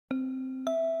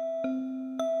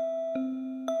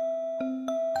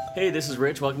Hey, this is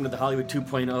Rich. Welcome to the Hollywood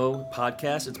 2.0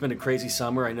 podcast. It's been a crazy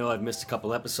summer. I know I've missed a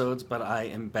couple episodes, but I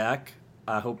am back.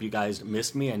 I hope you guys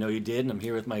missed me. I know you did, and I'm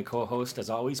here with my co-host, as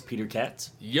always, Peter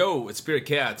Katz. Yo, it's Spirit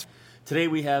Cat. Today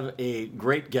we have a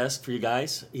great guest for you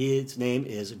guys. His name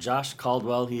is Josh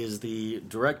Caldwell. He is the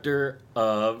director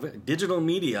of digital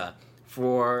media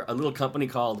for a little company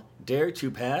called Dare to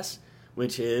Pass,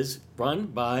 which is run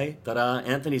by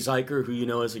Anthony Zuiker, who you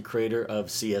know is the creator of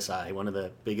CSI, one of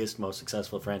the biggest, most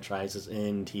successful franchises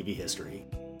in TV history.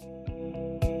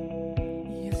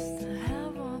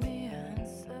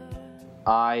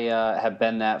 I have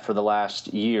been that for the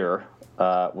last year,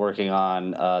 working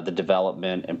on the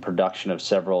development and production of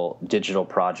several digital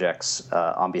projects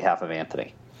on behalf of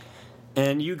Anthony.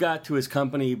 And you got to his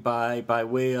company by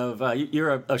way of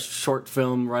you're a short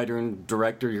film writer and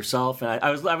director yourself, and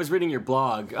I was reading your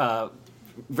blog.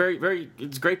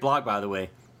 It's a great blog, by the way.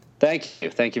 Thank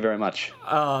you very much.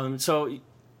 So,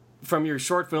 from your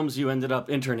short films, you ended up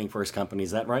interning for his company.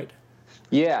 Is that right?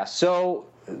 Yeah. So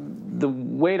the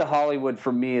way to Hollywood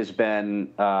for me has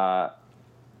been a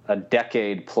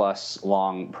decade plus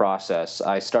long process.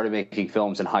 I started making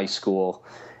films in high school.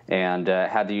 And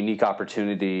had the unique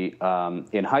opportunity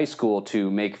in high school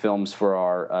to make films for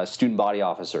our student body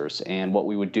officers. And what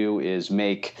we would do is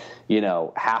make,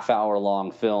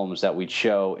 half-hour-long films that we'd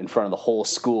show in front of the whole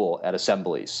school at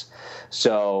assemblies.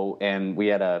 So, and we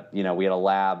had a video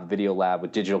lab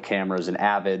with digital cameras and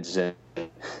Avids and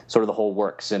sort of the whole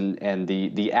works. And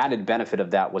the added benefit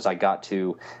of that was I got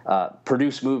to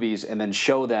produce movies and then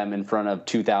show them in front of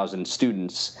 2,000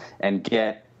 students and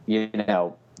get,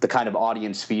 the kind of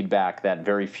audience feedback that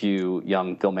very few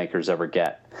young filmmakers ever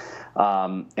get.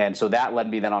 And so that led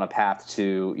me then on a path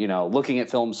to, looking at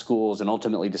film schools and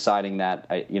ultimately deciding that,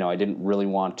 I didn't really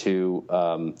want to,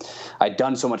 I'd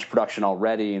done so much production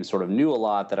already and sort of knew a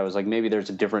lot that I was like, maybe there's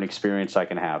a different experience I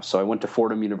can have. So I went to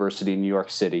Fordham University in New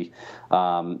York City,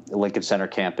 Lincoln Center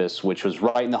campus, which was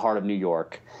right in the heart of New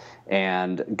York.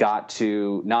 And got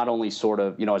to not only sort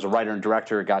of, as a writer and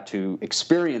director, got to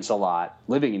experience a lot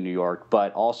living in New York,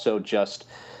 but also just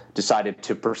decided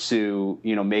to pursue,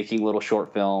 making little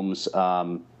short films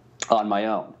on my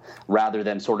own, rather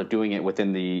than sort of doing it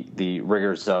within the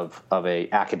rigors of a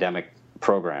academic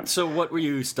program. So what were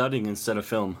you studying instead of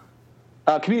film?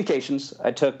 Communications.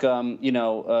 I took,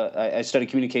 I studied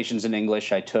communications in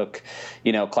English. I took,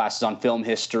 classes on film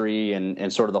history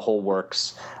and sort of the whole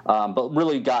works, but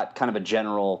really got kind of a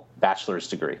general bachelor's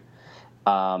degree.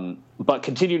 But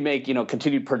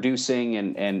continued producing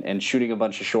and shooting a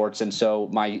bunch of shorts. And so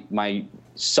my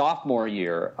sophomore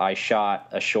year, I shot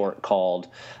a short called,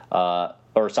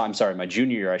 my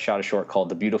junior year, I shot a short called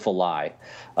The Beautiful Lie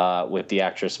with the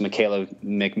actress Michaela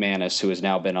McManus, who has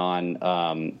now been on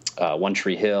One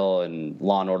Tree Hill and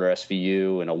Law & Order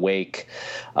SVU and Awake.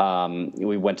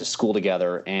 We went to school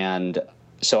together, and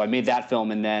so I made that film,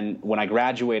 and then when I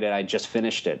graduated, I just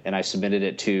finished it, and I submitted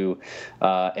it to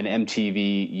an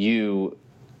MTV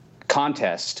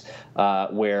contest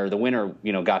where the winner,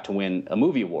 got to win a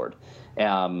movie award.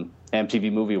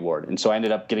 MTV Movie Award. And so I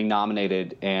ended up getting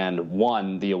nominated and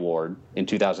won the award in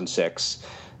 2006.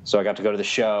 So I got to go to the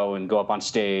show and go up on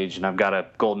stage, and I've got a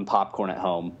golden popcorn at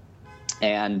home.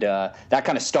 And that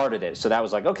kind of started it. So that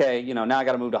was like, okay, now I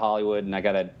got to move to Hollywood, and I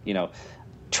got to,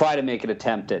 try to make an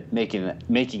attempt at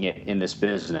making it in this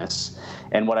business.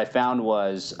 And what I found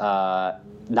was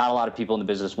not a lot of people in the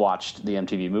business watched the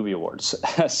MTV Movie Awards.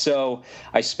 So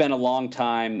I spent a long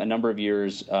time, a number of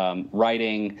years,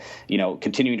 writing,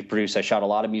 continuing to produce. I shot a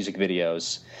lot of music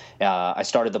videos. I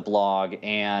started the blog,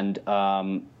 and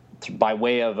by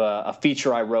way of a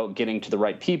feature I wrote, Getting to the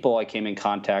Right People, I came in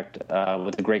contact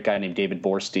with a great guy named David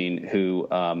Borstein, who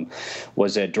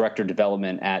was a director of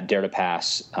development at Dare to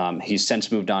Pass. He's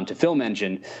since moved on to Film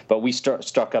Engine, but we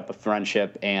struck up a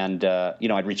friendship, and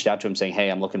I'd reached out to him saying,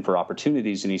 hey, I'm looking for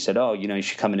opportunities, and he said, oh, you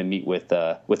should come in and meet with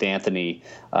Anthony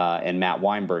and Matt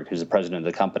Weinberg, who's the president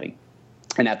of the company.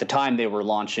 And at the time, they were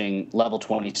launching Level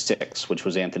 26, which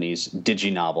was Anthony's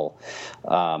digi-novel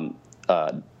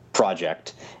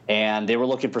project, and they were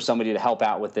looking for somebody to help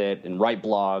out with it and write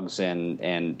blogs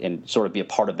and sort of be a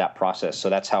part of that process. So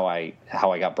that's how I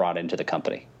got brought into the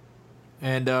company.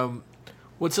 And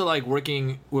what's it like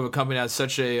working with a company that has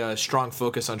such a strong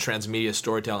focus on transmedia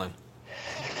storytelling?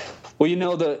 Well,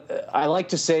 I like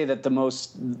to say that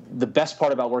the best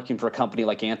part about working for a company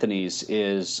like Anthony's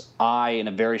is I, in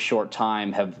a very short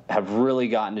time, have really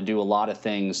gotten to do a lot of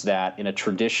things that in a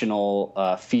traditional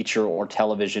feature or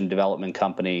television development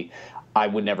company I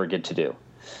would never get to do.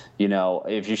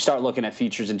 If you start looking at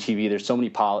features in TV, there's so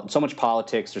much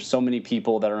politics. There's so many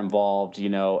people that are involved,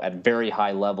 at very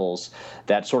high levels,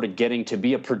 that sort of getting to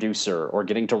be a producer or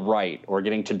getting to write or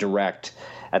getting to direct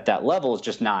at that level is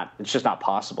just not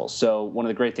possible. So one of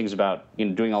the great things about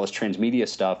doing all this transmedia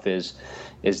stuff is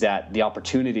that the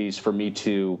opportunities for me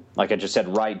to, like I just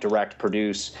said, write, direct,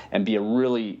 produce, and be a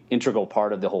really integral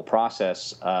part of the whole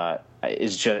process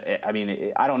is just. I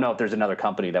mean, I don't know if there's another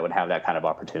company that would have that kind of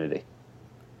opportunity.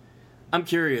 I'm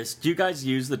curious. Do you guys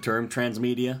use the term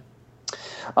transmedia?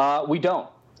 We don't.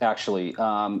 Actually,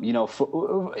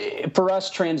 for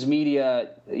us, transmedia,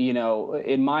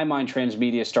 in my mind,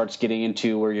 transmedia starts getting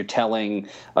into where you're telling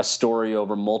a story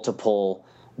over multiple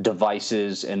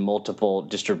devices and multiple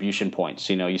distribution points.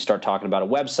 You start talking about a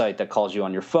website that calls you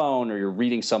on your phone, or you're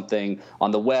reading something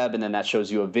on the web, and then that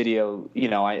shows you a video.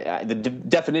 The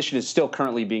definition is still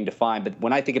currently being defined, but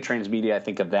when I think of transmedia, I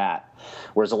think of that.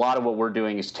 Whereas a lot of what we're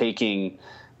doing is taking,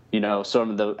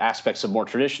 some of the aspects of more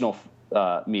traditional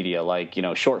media, like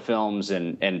short films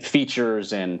and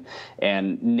features and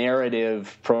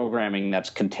narrative programming that's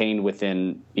contained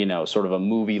within sort of a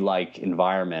movie-like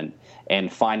environment,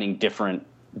 and finding different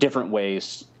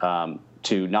ways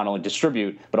to not only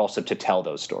distribute but also to tell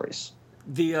those stories.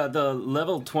 The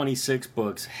Level 26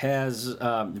 books has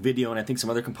video and I think some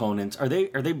other components. Are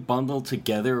they bundled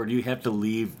together, or do you have to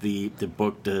leave the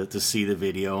book to see the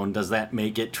video? And does that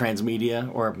make it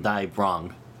transmedia, or am I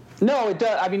wrong? No, it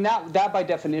does. I mean, that by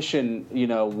definition,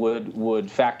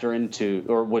 would factor into,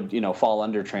 or would fall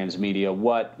under transmedia.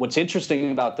 What's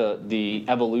interesting about the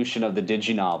evolution of the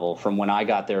DigiNovel from when I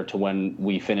got there to when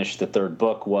we finished the third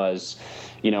book was,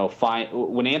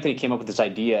 when Anthony came up with this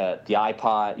idea, the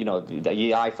iPod,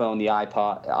 the iPhone, the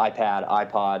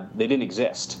iPad, they didn't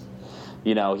exist.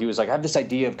 He was like, I have this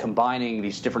idea of combining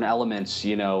these different elements,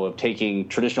 of taking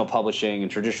traditional publishing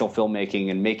and traditional filmmaking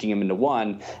and making them into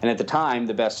one. And at the time,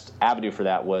 the best avenue for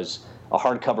that was a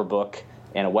hardcover book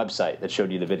and a website that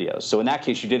showed you the videos. So in that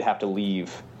case, you did have to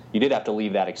leave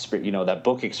that experience, that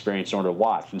book experience in order to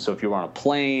watch. And so if you were on a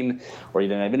plane or you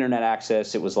didn't have internet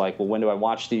access, it was like, well, when do I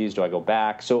watch these? Do I go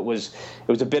back? So it was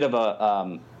a bit of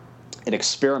an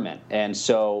experiment. And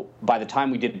so by the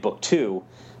time we did book 2,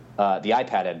 the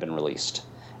iPad had been released.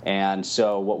 And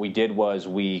so what we did was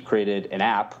we created an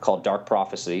app called Dark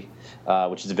Prophecy,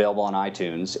 which is available on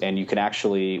iTunes, and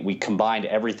we combined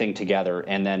everything together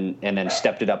and then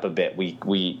stepped it up a bit.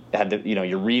 We had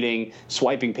you're reading,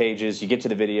 swiping pages, you get to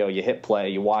the video, you hit play,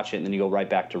 you watch it, and then you go right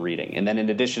back to reading. And then in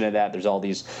addition to that, there's all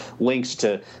these links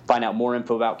to find out more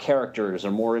info about characters or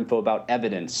more info about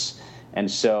evidence. And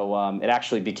so it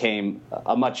actually became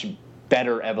a much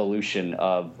better evolution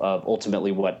of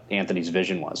ultimately what Anthony's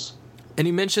vision was. And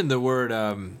you mentioned the word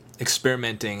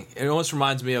experimenting. It almost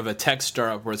reminds me of a tech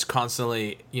startup where it's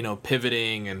constantly,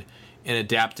 pivoting and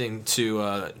adapting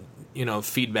to,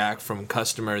 feedback from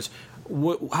customers.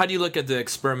 How do you look at the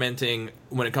experimenting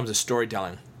when it comes to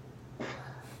storytelling?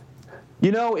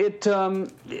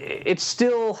 It's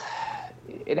still,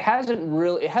 it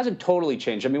hasn't totally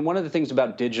changed. I mean, one of the things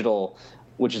about digital,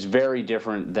 which is very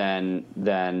different than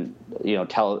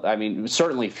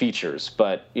certainly features,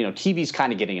 but TV's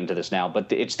kind of getting into this now.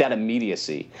 But it's that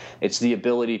immediacy. It's the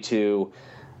ability to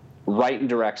write and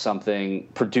direct something,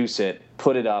 produce it,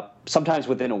 put it up, sometimes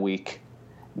within a week,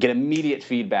 get immediate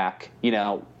feedback.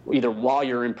 Either while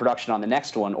you're in production on the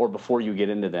next one or before you get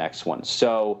into the next one.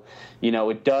 So,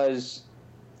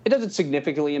 it doesn't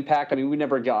significantly impact. I mean, we've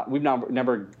never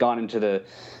gone into the,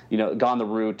 gone the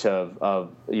route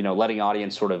of letting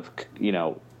audience sort of,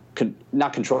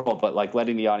 not control, but like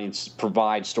letting the audience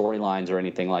provide storylines or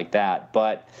anything like that.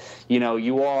 But, you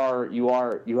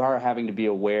are having to be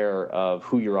aware of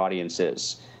who your audience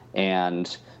is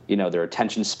and, their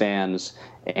attention spans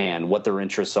and what their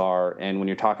interests are. And when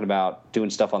you're talking about doing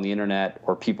stuff on the internet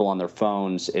or people on their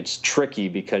phones, it's tricky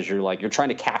because you're trying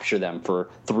to capture them for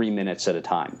 3 minutes at a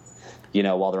time,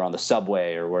 while they're on the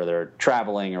subway or where they're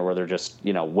traveling or where they're just,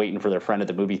 waiting for their friend at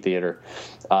the movie theater.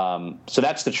 So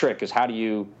that's the trick, is how do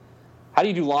you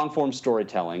do long form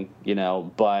storytelling,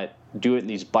 but do it in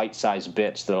these bite-sized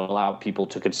bits that allow people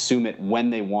to consume it when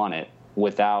they want it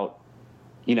without,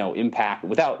 impact,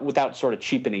 without sort of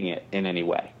cheapening it in any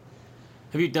way.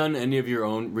 Have you done any of your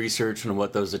own research on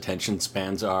what those attention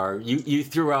spans are? You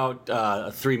threw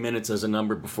out 3 minutes as a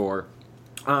number before.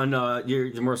 On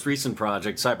your most recent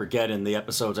project, Cybergeddon, the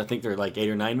episodes, I think they're like 8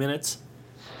 or 9 minutes.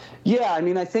 Yeah, I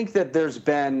mean, I think that there's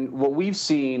been what we've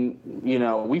seen.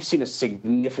 We've seen a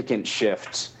significant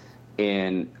shift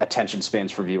in attention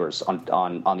spans for viewers on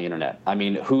the internet. I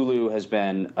mean, Hulu has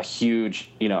been a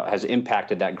huge, has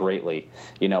impacted that greatly,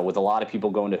 with a lot of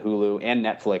people going to Hulu and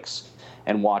Netflix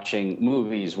and watching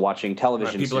movies, watching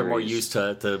television people series. Are more used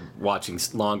to watching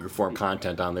longer form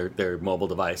content on their mobile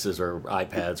devices or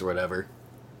iPads or whatever.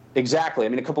 Exactly. I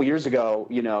mean, a couple years ago,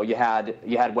 you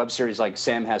had web series like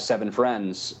Sam Has 7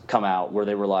 Friends come out where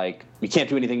they were like, you can't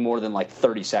do anything more than like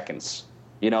 30 seconds,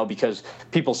 because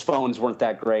people's phones weren't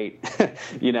that great,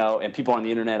 and people on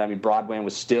the internet. I mean, broadband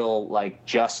was still like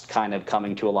just kind of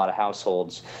coming to a lot of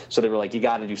households. So they were like, you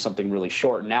got to do something really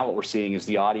short. Now what we're seeing is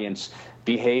the audience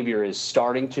behavior is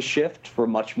starting to shift for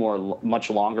much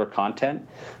longer content.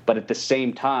 But at the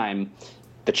same time,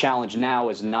 the challenge now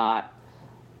is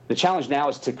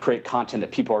to create content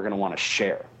that people are going to want to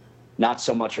share, not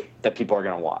so much that people are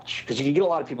going to watch. Because you can get a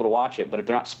lot of people to watch it, but if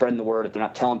they're not spreading the word, if they're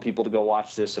not telling people to go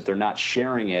watch this, if they're not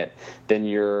sharing it, then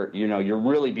you're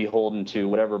really beholden to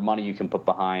whatever money you can put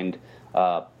behind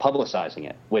publicizing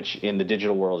it, which in the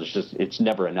digital world is it's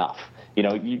never enough.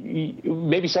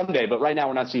 Maybe someday, but right now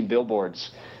we're not seeing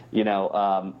billboards,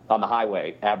 on the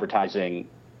highway advertising,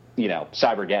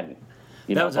 Cybergeddon.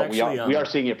 We are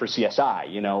seeing it for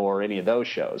CSI, or any of those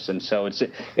shows, and so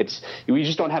it's we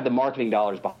just don't have the marketing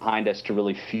dollars behind us to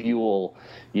really fuel,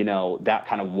 that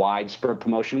kind of widespread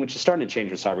promotion, which is starting to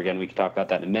change with Cybergeddon. We can talk about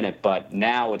that in a minute, but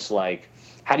now it's like,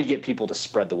 how do you get people to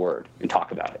spread the word and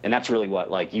talk about it? And that's really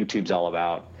what like YouTube's all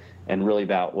about, and really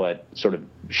about what sort of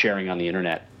sharing on the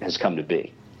internet has come to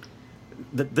be.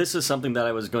 This is something that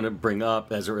I was going to bring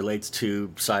up as it relates to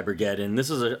Cybergeddon. This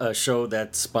is a show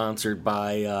that's sponsored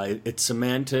by it's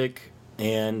Symantec,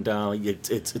 and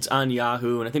it's on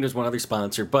Yahoo, and I think there's one other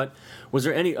sponsor. But was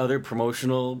there any other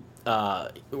promotional?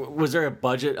 Was there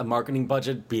a marketing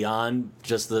budget beyond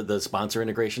just the sponsor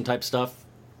integration type stuff?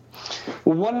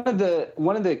 Well, one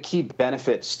of the key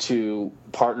benefits to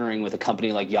partnering with a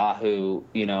company like Yahoo,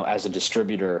 as a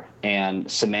distributor, and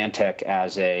Symantec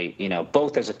as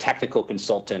both as a technical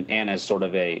consultant and as sort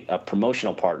of a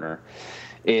promotional partner,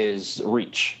 is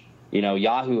reach.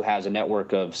 Yahoo has a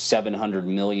network of 700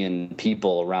 million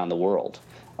people around the world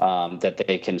that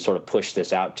they can sort of push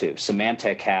this out to.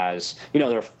 Symantec has,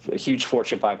 they're a huge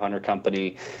Fortune 500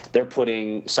 company. They're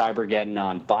putting Cybergeddon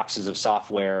on boxes of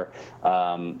software,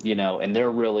 and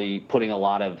they're really putting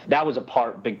that was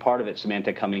big part of it,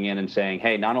 Symantec coming in and saying,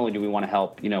 hey, not only do we want to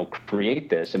help,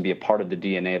 create this and be a part of the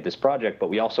DNA of this project,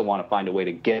 but we also want to find a way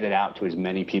to get it out to as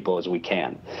many people as we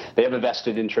can. They have a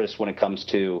vested interest when it comes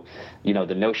to,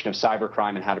 the notion of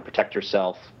cybercrime and how to protect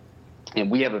yourself. And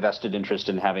we have a vested interest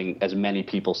in having as many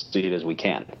people see it as we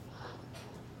can.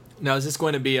 Now, is this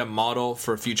going to be a model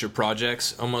for future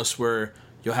projects, almost where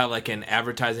you'll have like an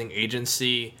advertising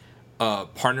agency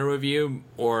partner with you,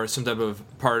 or some type of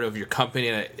part of your company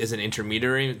that is an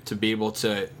intermediary to be able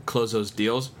to close those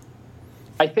deals?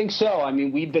 I think so. I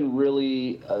mean, we've been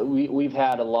really we've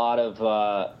had a lot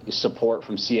of support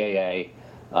from CAA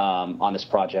on this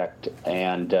project,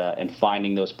 and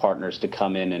finding those partners to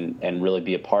come in and really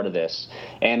be a part of this.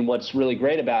 And what's really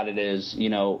great about it is,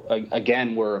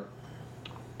 again, we're,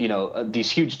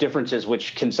 these huge differences,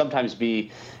 which can sometimes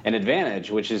be an advantage,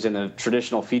 which is in the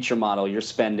traditional feature model, you're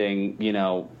spending,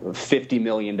 $50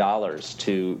 million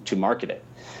to market it.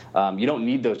 You don't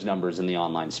need those numbers in the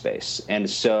online space. And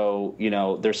so,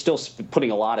 they're still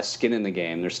putting a lot of skin in the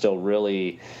game. They're still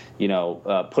really,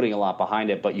 putting a lot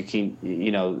behind it. But you can,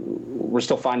 we're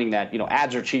still finding that,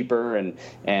 ads are cheaper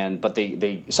but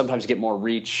they sometimes get more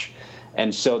reach.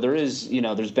 And so there's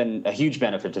been a huge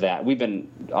benefit to that. We've been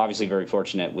obviously very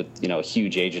fortunate with, a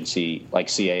huge agency like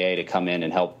CAA to come in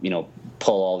and help,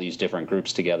 pull all these different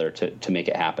groups together to make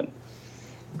it happen.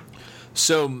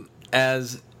 So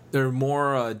as there are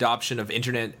more adoption of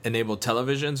internet-enabled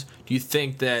televisions, do you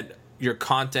think that your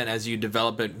content, as you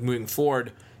develop it moving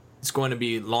forward, is going to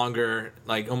be longer,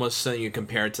 like almost something you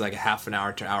compare it to like a half an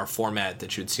hour to hour format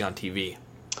that you'd see on TV?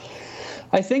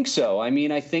 I think so. I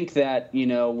mean, I think that,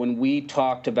 when we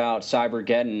talked about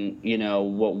Cybergeddon,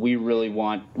 what we really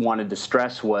wanted to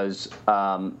stress was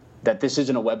that this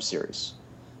isn't a web series.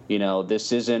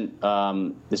 This isn't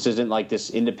like this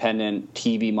independent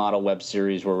TV model web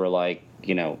series where we're like,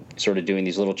 sort of doing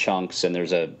these little chunks, and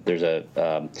there's a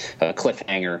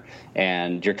cliffhanger,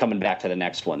 and you're coming back to the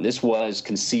next one. This was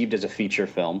conceived as a feature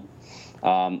film.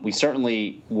 We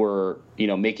certainly were,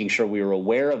 making sure we were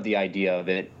aware of the idea of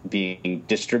it being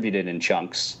distributed in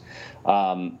chunks,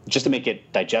 just to make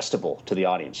it digestible to the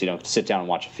audience. To sit down and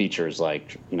watch a feature is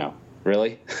like,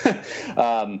 really,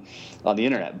 on the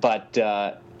internet. But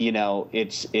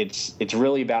it's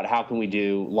really about how can we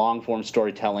do long form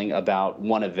storytelling about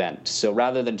one event. So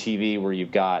rather than TV where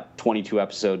you've got 22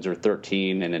 episodes or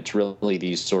 13, and it's really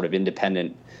these sort of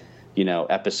independent,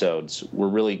 episodes, we're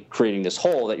really creating this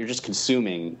whole that you're just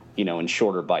consuming, in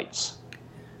shorter bites.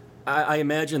 I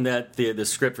imagine that the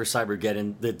script for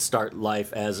Cybergeddon did start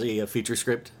life as a feature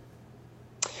script.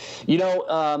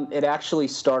 It actually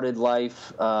started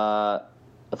life.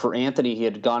 For Anthony, he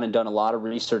had gone and done a lot of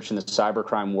research in the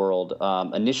cybercrime world,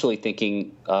 initially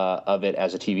thinking of it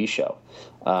as a TV show.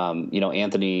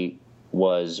 Anthony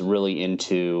was really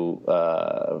into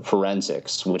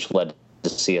forensics, which led to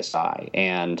CSI.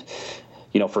 And,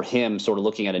 for him, sort of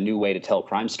looking at a new way to tell a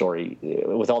crime story,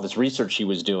 with all this research he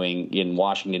was doing in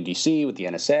Washington, D.C., with the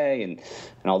NSA and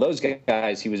all those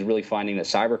guys, he was really finding that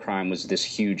cybercrime was this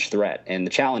huge threat. And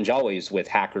the challenge always with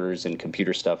hackers and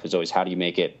computer stuff is always how do you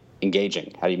make it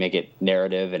engaging? How do you make it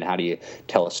narrative, and how do you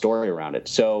tell a story around it?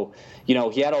 So, he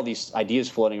had all these ideas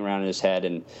floating around in his head,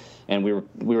 and we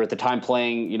were at the time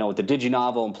playing, with the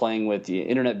DigiNovel and playing with the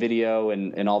internet video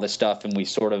and all this stuff, and we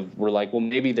sort of were like, well,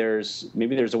 maybe there's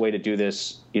a way to do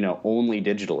this, only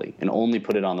digitally and only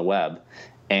put it on the web,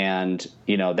 and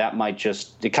that might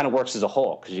it kind of works as a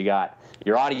whole because you got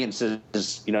your audience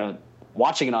is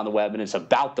watching it on the web, and it's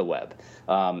about the web.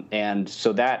 And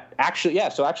so that actually,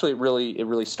 it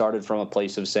really started from a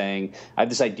place of saying, I have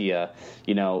this idea,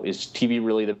 is TV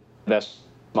really the best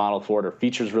model for it, or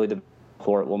features really the best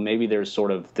for it? Well, maybe there's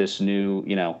sort of this new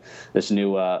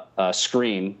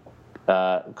screen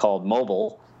called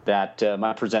mobile that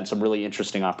might present some really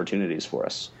interesting opportunities for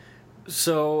us.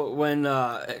 So when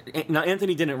now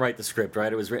Anthony didn't write the script,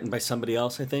 right? It was written by somebody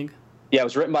else, I think. Yeah, it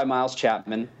was written by Miles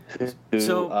Chapman,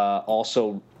 who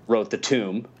also wrote The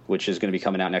Tomb, which is going to be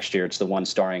coming out next year. It's the one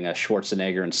starring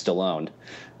Schwarzenegger and Stallone,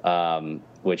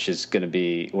 which is going to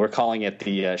be, we're calling it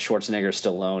the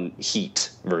Schwarzenegger-Stallone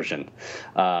Heat version.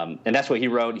 And that's what he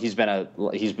wrote. He's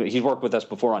worked with us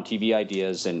before on TV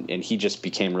ideas, and he just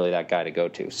became really that guy to go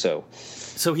to.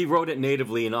 So he wrote it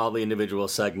natively in all the individual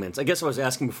segments. I guess I was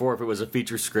asking before if it was a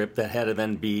feature script that had to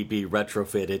then be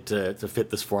retrofitted to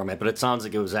fit this format, but it sounds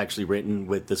like it was actually written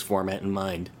with this format in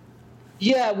mind.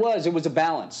 Yeah, it was. It was a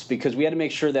balance because we had to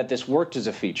make sure that this worked as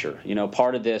a feature.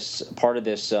 Part of this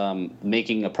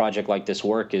making a project like this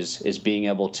work is being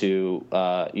able to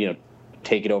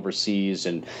take it overseas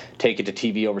and take it to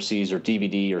TV overseas or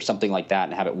DVD or something like that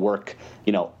and have it work,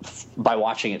 by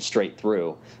watching it straight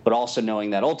through. But also knowing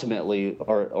that ultimately,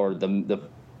 or the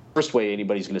first way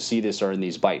anybody's going to see this are in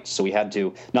these bites. So we had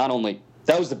to not only,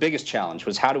 that was the biggest challenge,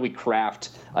 was how do we craft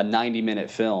a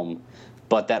 90-minute film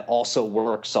but that also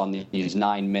works on these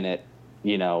 9-minute,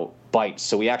 bites.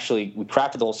 So we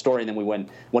crafted the whole story, and then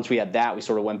once we had that, we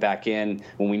sort of went back in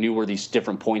when we knew where these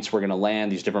different points were going to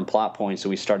land, these different plot points. So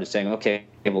we started saying, okay,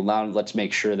 well now let's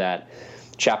make sure that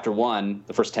chapter 1,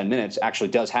 the first 10 minutes, actually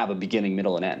does have a beginning,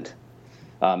 middle, and end,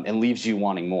 and leaves you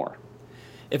wanting more.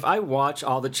 If I watch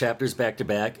all the chapters back to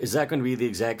back, is that going to be the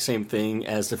exact same thing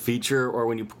as the feature, or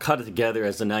when you cut it together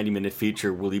as the 90-minute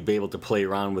feature, will you be able to play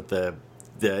around with the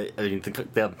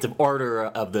order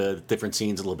of the different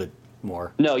scenes a little bit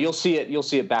more? No, you'll see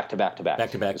it back to back to back.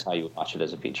 Back to back. That's how you would watch it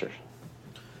as a feature.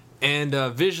 And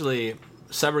visually,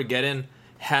 Cybergeddon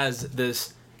has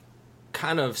this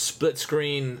kind of split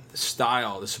screen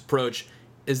style, this approach.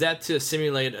 Is that to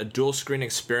simulate a dual screen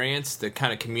experience that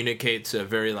kind of communicates to a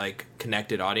very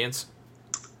connected audience?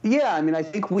 Yeah, I mean, I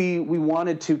think we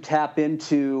wanted to tap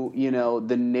into,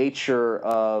 the nature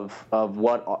of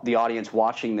what the audience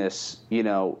watching this,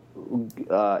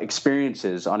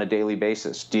 experiences on a daily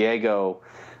basis. Diego,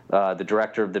 the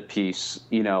director of the piece,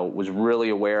 was really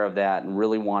aware of that and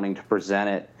really wanting to present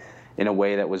it in a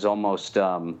way that was almost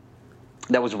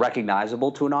that was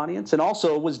recognizable to an audience, and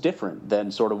also was different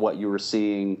than sort of what you were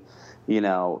seeing,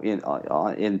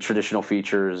 in traditional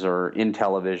features or in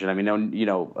television. I mean,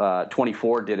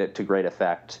 24 did it to great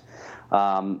effect,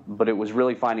 but it was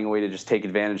really finding a way to just take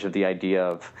advantage of the idea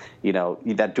of,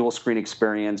 that dual screen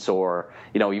experience, or,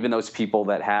 even those people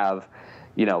that have,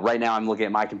 right now I'm looking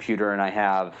at my computer and I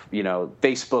have,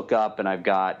 Facebook up, and I've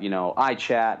got,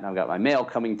 iChat, and I've got my mail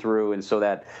coming through, and so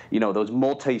that, those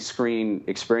multi-screen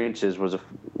experiences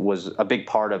was a big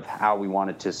part of how we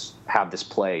wanted to have this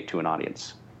play to an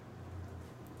audience.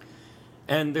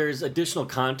 And there's additional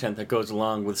content that goes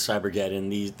along with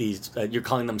Cybergeddon. These you're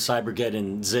calling them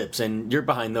Cybergeddon zips, and you're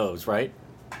behind those, right?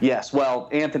 Yes. Well,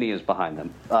 Anthony is behind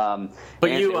them. But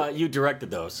Anthony, you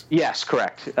directed those. Yes,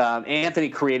 correct. Anthony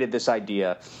created this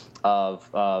idea of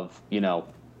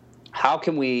how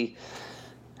can we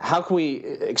how can we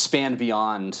expand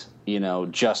beyond,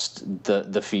 just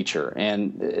the feature?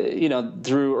 And,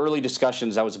 through early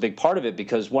discussions, that was a big part of it,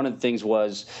 because one of the things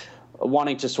was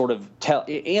wanting to sort of tell.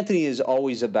 Anthony is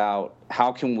always about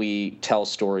how can we tell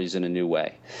stories in a new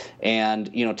way,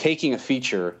 and taking a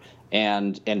feature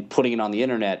and putting it on the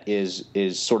internet is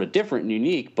sort of different and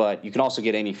unique. But you can also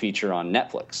get any feature on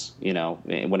Netflix,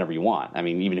 whenever you want. I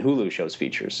mean, even Hulu shows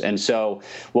features. And so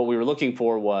what we were looking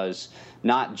for was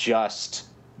not just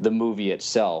the movie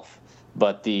itself,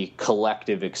 but the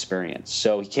collective experience.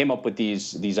 So he came up with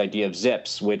these idea of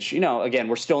zips, which, again,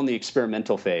 we're still in the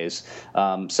experimental phase.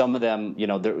 Some of them,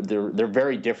 they're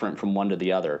very different from one to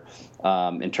the other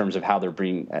in terms of how they're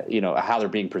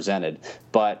being presented.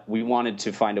 But we wanted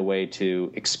to find a way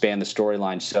to expand the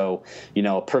storyline. So,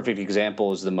 a perfect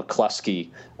example is the McCluskey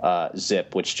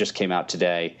zip, which just came out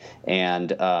today,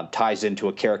 and ties into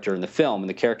a character in the film. And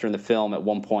the character in the film at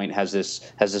one point has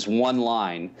this one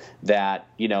line that,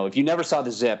 if you never saw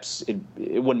the zips,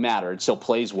 it wouldn't matter. It still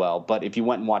plays well. But if you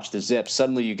went and watched the zips,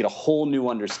 suddenly you get a whole new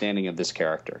understanding of this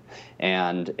character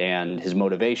and his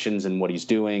motivations and what he's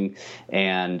doing.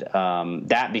 And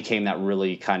that became that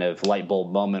really kind of light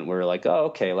bulb moment where we're like, oh,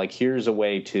 okay, like here's a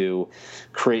way to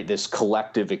create this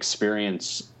collective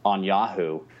experience on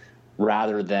Yahoo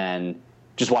rather than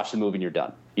just watch the movie and you're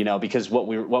done. Because what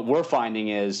we're finding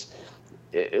is,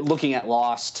 looking at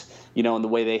Lost, and the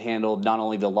way they handled not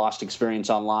only the Lost experience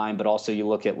online, but also you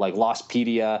look at like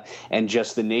Lostpedia and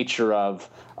just the nature of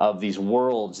these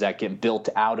worlds that get built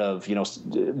out of,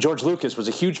 George Lucas was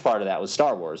a huge part of that with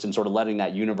Star Wars and sort of letting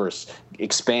that universe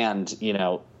expand,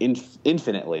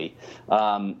 infinitely.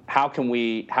 How can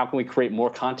we create more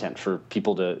content for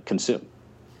people to consume?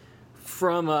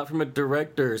 From a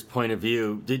director's point of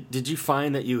view, did you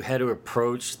find that you had to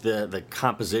approach the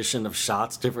composition of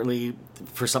shots differently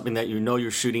for something that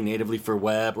you're shooting natively for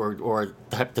web, or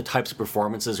the types of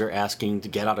performances you're asking to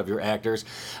get out of your actors?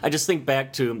 I just think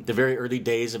back to the very early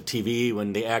days of TV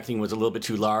when the acting was a little bit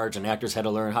too large and actors had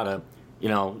to learn how to,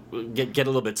 get a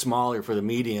little bit smaller for the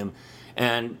medium.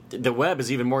 And the web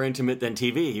is even more intimate than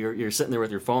TV. You're sitting there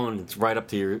with your phone; it's right up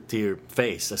to your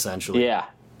face, essentially. Yeah.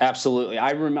 Absolutely.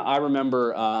 I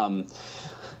remember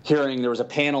hearing there was a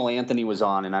panel Anthony was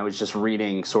on, and I was just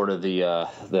reading sort of the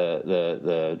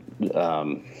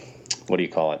what do you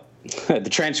call it? The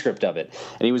transcript of it.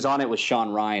 And he was on it with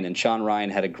Sean Ryan, and Sean Ryan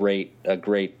had a great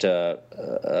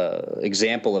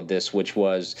example of this, which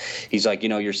was, he's like,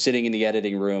 you're sitting in the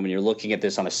editing room and you're looking at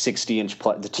this on a 60-inch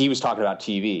he was talking about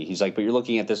TV. He's like, but you're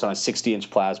looking at this on a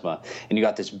 60-inch plasma, and you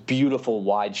got this beautiful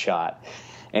wide shot.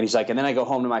 And he's like, and then I go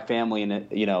home to my family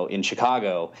in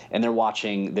Chicago, and they're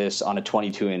watching this on a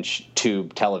 22-inch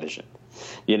tube television,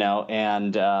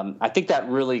 and I think that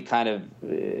really kind of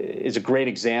is a great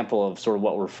example of sort of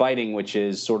what we're fighting, which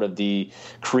is sort of the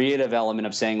creative element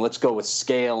of saying, let's go with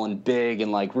scale and big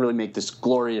and like really make this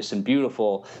glorious and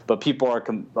beautiful. But people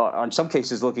are in some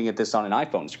cases looking at this on an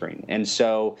iPhone screen. And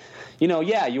so,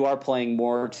 you are playing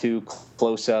more to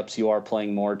close-ups. You are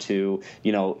playing more to,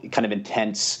 kind of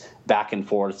intense back and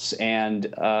forths.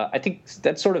 And I think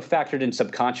that sort of factored in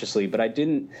subconsciously, but I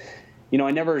didn't,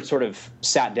 I never sort of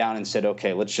sat down and said,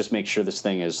 okay, let's just make sure this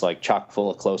thing is like chock full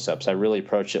of close-ups. I really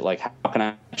approached it like, how can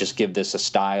I just give this a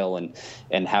style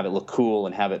and have it look cool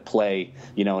and have it play,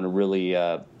 in a really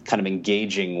kind of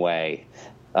engaging way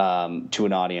to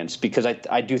an audience? Because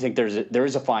I do think there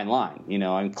is a fine line,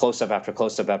 and close-up after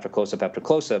close-up after close-up after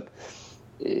close-up,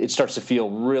 it starts to feel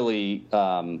really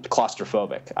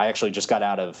claustrophobic. I actually just got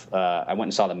out of I went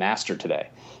and saw The Master today,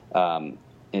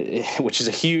 which is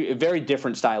very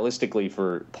different stylistically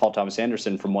for Paul Thomas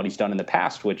Anderson from what he's done in the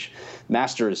past, which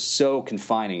Master is so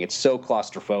confining. It's so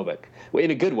claustrophobic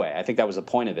in a good way. I think that was the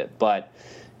point of it. But,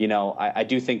 I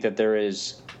do think that there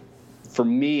is, for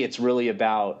me, it's really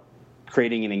about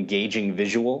creating an engaging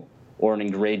visual or an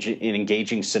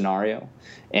engaging scenario.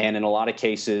 And in a lot of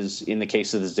cases, in the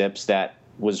case of the zips, that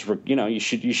was, you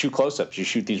shoot close-ups. You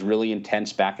shoot these really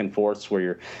intense back and forths where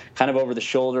you're kind of over the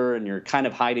shoulder and you're kind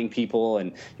of hiding people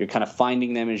and you're kind of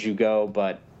finding them as you go.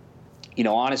 But,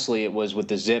 honestly, it was with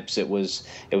the zips, it was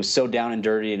so down and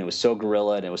dirty and it was so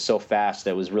guerrilla and it was so fast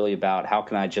that it was really about how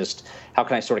can I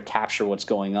sort of capture what's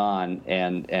going on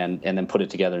and then put it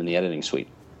together in the editing suite.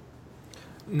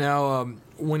 Now,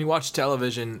 when you watch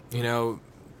television,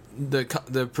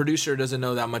 the producer doesn't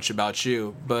know that much about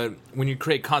you, but when you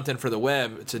create content for the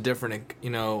web, it's a different,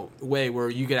 way where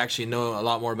you could actually know a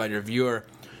lot more about your viewer.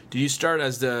 Do you start,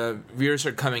 as the viewers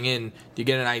are coming in, do you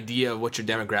get an idea of what your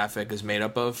demographic is made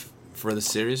up of for the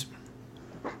series?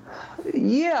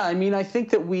 Yeah, I mean, I think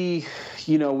that we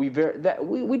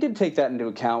did take that into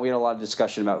account. We had a lot of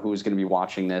discussion about who was going to be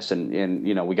watching this, and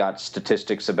we got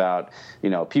statistics about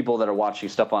people that are watching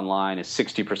stuff online is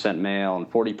 60% male and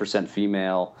 40%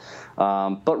 female.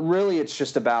 But really, it's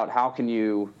just about how can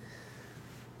you.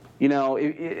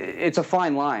 It's a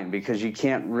fine line, because you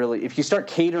can't really, if you start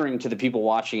catering to the people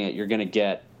watching it, you're going to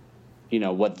get,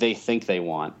 what they think they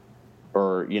want.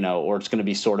 Or it's going to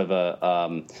be sort of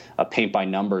a paint by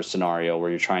numbers scenario where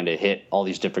you're trying to hit all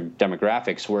these different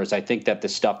demographics. Whereas I think that the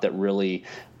stuff that really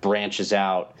branches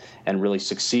out and really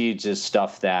succeeds is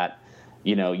stuff that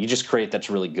you just create that's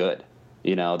really good,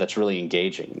 that's really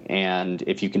engaging. And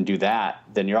if you can do that,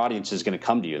 then your audience is going to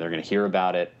come to you. They're going to hear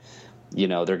about it.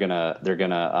 They're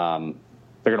gonna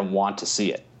want to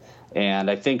see it. And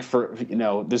I think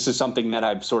this is something that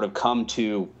I've sort of come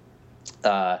to.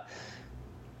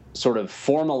 Sort of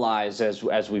formalize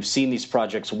as we've seen these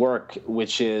projects work,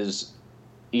 which is,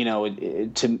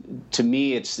 to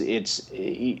me, it's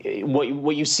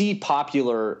what you see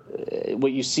popular,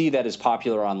 what you see that is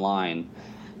popular online.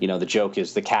 The joke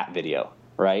is the cat video,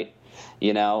 right?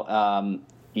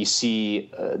 You see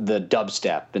the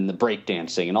dubstep and the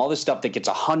breakdancing and all this stuff that gets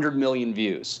 100 million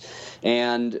views,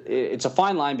 and it's a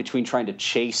fine line between trying to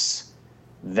chase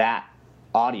that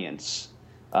audience.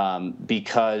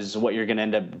 Because what you're going to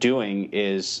end up doing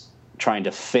is trying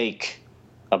to fake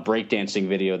a breakdancing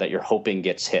video that you're hoping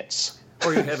gets hits.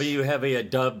 Or you have a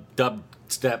dub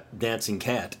step dancing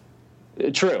cat.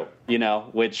 True,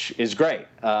 which is great,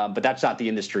 but that's not the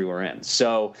industry we're in.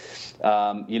 So,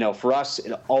 for us,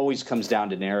 it always comes down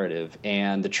to narrative,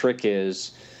 and the trick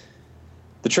is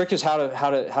how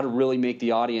to really make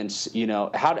the audience,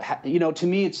 to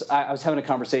me, I was having a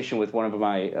conversation with one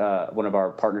of our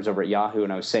partners over at Yahoo,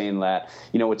 and I was saying that,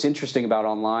 what's interesting about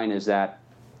online is that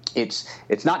it's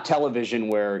not television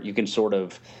where you can sort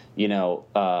of,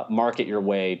 market your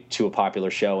way to a popular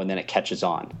show and then it catches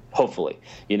on, hopefully,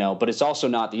 but it's also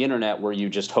not the internet where you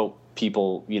just hope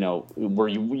people, where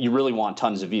you really want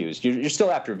tons of views. You're still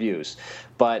after views,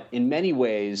 but in many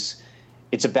ways,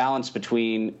 it's a balance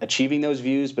between achieving those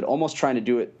views, but almost trying to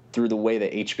do it through the way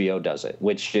that HBO does it,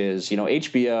 which is,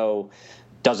 HBO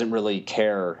doesn't really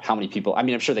care how many people. I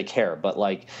mean, I'm sure they care, but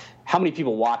like how many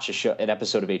people watch an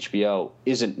episode of HBO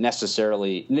isn't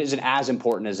as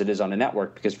important as it is on a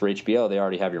network, because for HBO they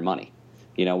already have your money.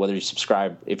 Whether you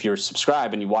subscribe, if you're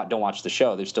subscribed and you don't watch the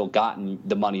show, they've still gotten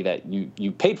the money that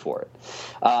you paid for it.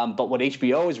 But what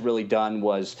HBO has really done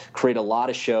was create a lot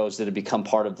of shows that have become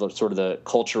part of the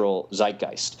cultural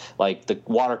zeitgeist, like the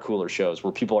water cooler shows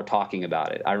where people are talking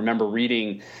about it. I remember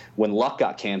reading when Luck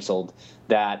got canceled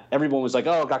that everyone was like,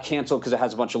 oh, it got canceled because it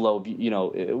has a bunch of low,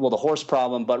 the horse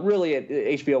problem. But really,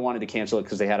 HBO wanted to cancel it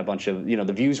because they had a bunch of,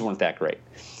 the views weren't that great.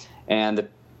 And the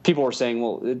people were saying,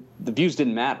 well, the views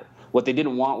didn't matter. What they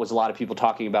didn't want was a lot of people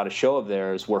talking about a show of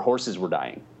theirs where horses were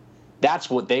dying. That's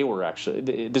what they were actually,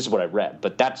 this is what I read,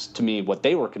 but that's, to me, what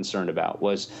they were concerned about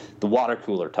was the water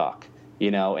cooler talk,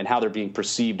 and how they're being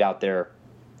perceived out there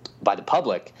by the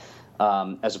public,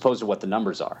 as opposed to what the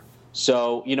numbers are.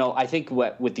 So, I think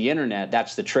with the internet,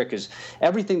 that's the trick, is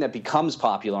everything that becomes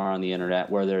popular on the internet,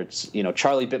 whether it's,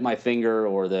 Charlie Bit My Finger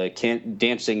or the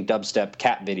dancing dubstep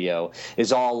cat video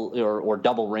is all, or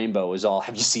Double Rainbow is all,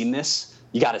 have you seen this?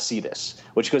 You got to see this,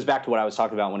 which goes back to what I was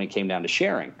talking about when it came down to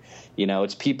sharing.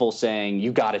 It's people saying,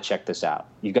 you got to check this out.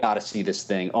 You got to see this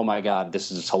thing. Oh, my God,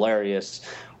 this is hilarious,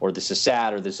 or this is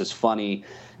sad, or this is funny,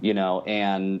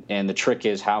 and the trick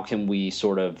is, how can we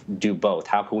sort of do both?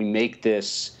 How can we make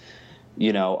this,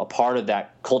 a part of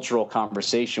that cultural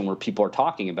conversation where people are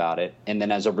talking about it, and then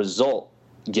as a result,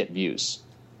 get views?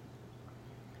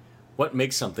 What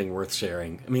makes something worth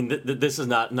sharing? I mean, this is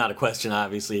not a question,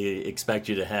 obviously, expect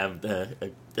you to have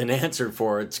an answer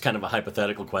for. It's kind of a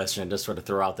hypothetical question, just sort of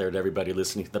throw out there to everybody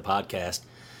listening to the podcast.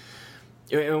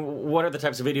 What are the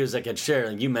types of videos that get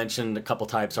shared? You mentioned a couple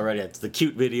types already. It's the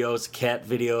cute videos, cat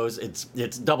videos.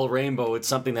 It's Double Rainbow. It's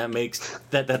something that makes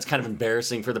that's kind of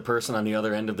embarrassing for the person on the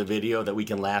other end of the video that we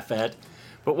can laugh at.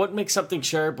 But what makes something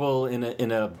shareable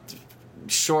in a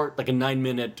short, like a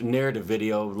 9-minute narrative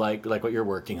video, like what you're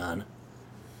working on?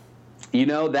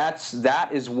 That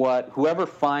is what whoever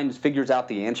figures out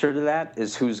the answer to that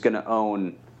is who's going to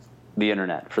own the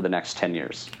internet for the next 10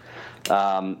 years.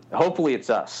 Hopefully it's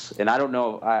us. And I don't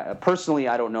know, personally,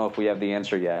 I don't know if we have the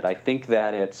answer yet. I think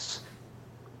that it's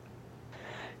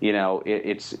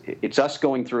us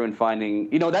going through and finding,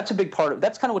 that's a big part of,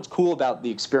 that's kind of what's cool about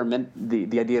the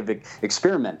idea of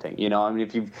experimenting. I mean,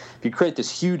 if you create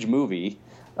this huge movie,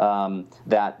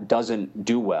 that doesn't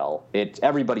do well.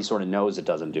 Everybody sort of knows it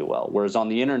doesn't do well. Whereas on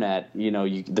the internet,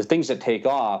 the things that take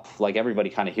off, like everybody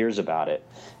kind of hears about it,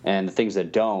 and the things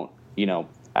that don't,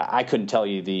 I couldn't tell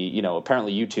you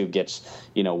apparently YouTube gets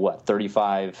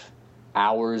 35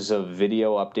 hours of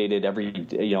video updated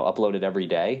uploaded every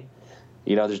day.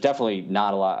 There's definitely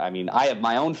not a lot. I mean, I have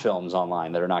my own films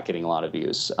online that are not getting a lot of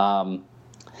views.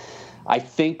 I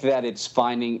think that it's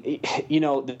finding,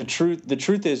 the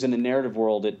truth is, in the narrative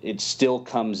world, it still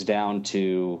comes down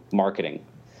to marketing.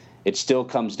 It still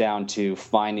comes down to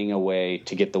finding a way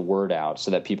to get the word out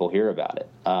so that people hear about it.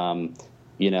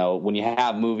 When you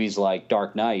have movies like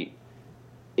Dark Knight,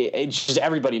 it's just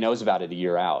everybody knows about it a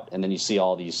year out, and then you see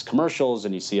all these commercials,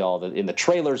 and you see in the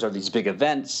trailers are these big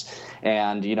events,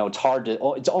 and it's hard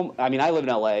to. I mean, I live in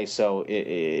LA, so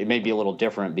it may be a little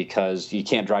different because you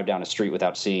can't drive down a street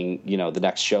without seeing the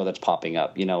next show that's popping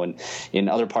up. And in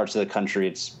other parts of the country,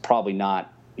 it's probably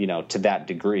not to that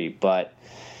degree, but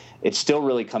it still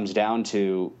really comes down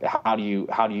to how do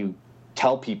you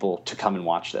tell people to come and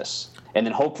watch this. And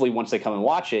then hopefully once they come and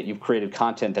watch it, you've created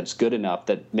content that's good enough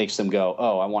that makes them go,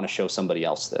 oh, I want to show somebody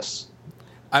else this.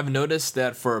 I've noticed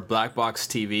that for Black Box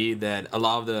TV that a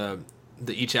lot of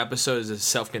the each episode is a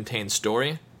self-contained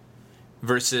story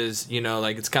versus,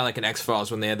 like it's kind of like an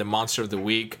X-Files when they had the Monster of the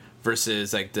Week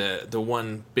versus like the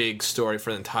one big story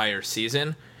for the entire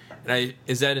season. And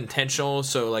is that intentional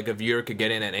so like a viewer could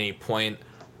get in at any point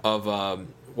of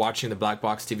watching the Black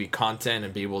Box TV content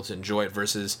and be able to enjoy it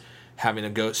versus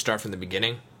having to start from the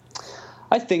beginning?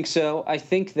 I think so. I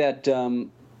think that,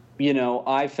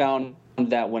 I found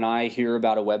that when I hear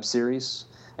about a web series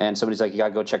and somebody's like, you got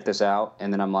to go check this out.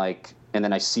 And then I'm like, and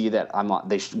then I see that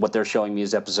what they're showing me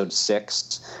is episode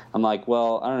 6. I'm like,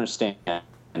 well, I don't understand.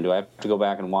 Do I have to go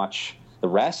back and watch the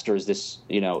rest? Or is this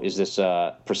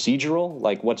procedural?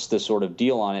 Like, what's the sort of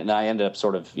deal on it? And I ended up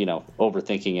sort of,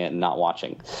 overthinking it and not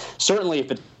watching. Certainly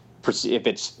if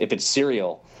it's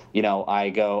serial, I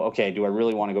go, okay, do I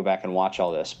really want to go back and watch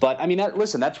all this? But I mean,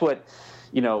 that's what,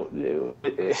 with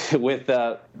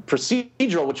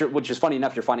procedural, which is funny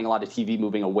enough, you're finding a lot of TV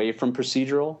moving away from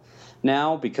procedural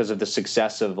now because of the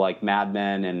success of like Mad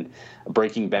Men and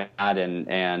Breaking Bad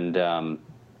and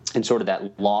sort of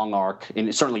that long arc,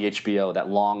 and certainly HBO, that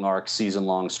long arc,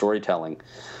 season-long storytelling.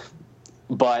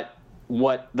 But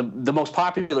what the most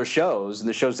popular shows and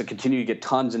the shows that continue to get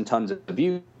tons and tons of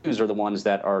views are the ones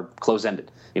that are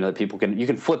close-ended. That you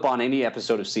can flip on any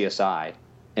episode of CSI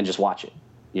and just watch it,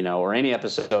 or any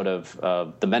episode of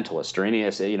The Mentalist, or any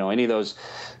of those,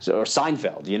 or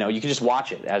Seinfeld. You can just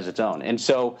watch it as its own. And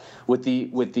so in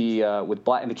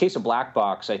the case of Black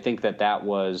Box, I think that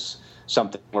was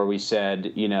something where we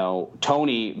said,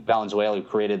 Tony Valenzuela, who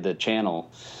created the channel,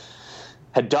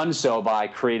 had done so by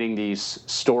creating these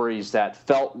stories that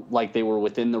felt like they were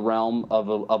within the realm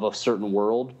of a certain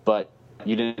world, but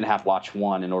you didn't have to watch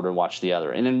one in order to watch the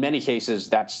other. And in many cases,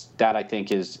 that I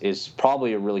think is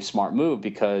probably a really smart move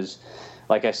because,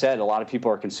 like I said, a lot of people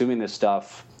are consuming this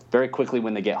stuff very quickly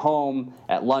when they get home,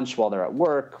 at lunch, while they're at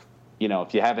work.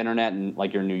 If you have internet and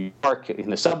like you're in New York in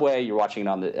the subway, you're watching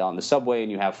it on the subway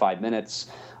and you have 5 minutes.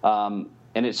 And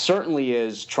it certainly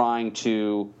is trying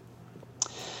to,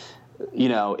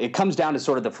 it comes down to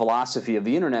sort of the philosophy of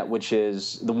the internet, which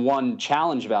is the one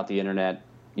challenge about the internet,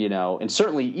 and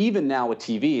certainly even now with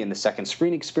TV and the second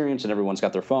screen experience and everyone's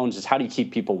got their phones, is how do you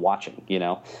keep people watching?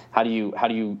 How do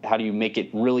you make it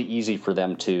really easy for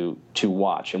them to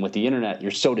watch? And with the internet,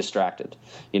 you're so distracted.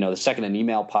 The second an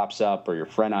email pops up or your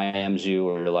friend IMs you,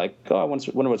 or you're like, oh, I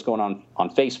wonder what's going on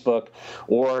Facebook,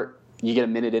 or you get a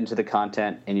minute into the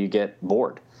content and you get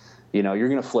bored. You're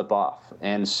going to flip off.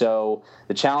 And so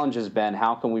the challenge has been,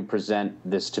 how can we present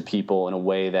this to people in a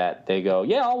way that they go,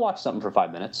 yeah, I'll watch something for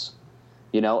 5 minutes.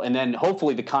 And then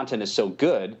hopefully the content is so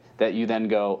good that you then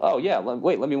go, oh yeah,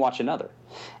 wait, let me watch another.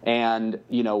 And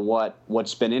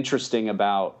what's been interesting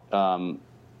about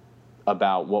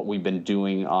what we've been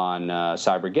doing on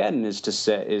Cybergeddon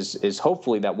is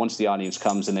hopefully that once the audience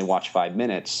comes and they watch 5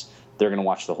 minutes, they're going to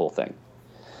watch the whole thing.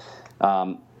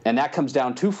 And that comes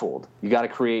down twofold. You got to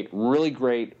create really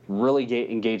great, really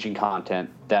engaging content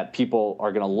that people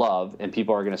are going to love, and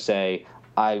people are going to say,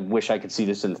 I wish I could see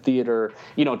this in the theater.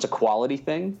 It's a quality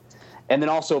thing. And then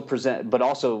also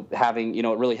having, it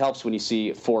really helps when you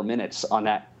see 4 minutes on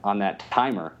that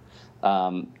timer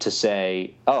to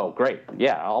say, oh, great,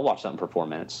 yeah, I'll watch something for 4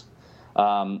 minutes.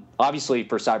 Obviously,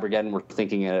 for Cybergeddon, we're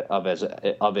thinking of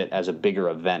it as a bigger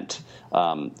event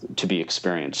to be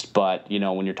experienced. But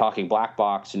when you're talking Black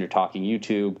Box and you're talking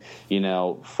YouTube,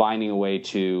 finding a way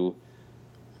to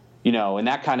and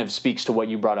that kind of speaks to what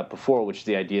you brought up before, which is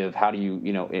the idea of how do you,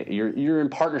 you're in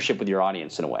partnership with your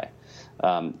audience in a way,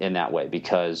 in that way,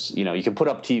 because, you can put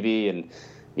up TV and,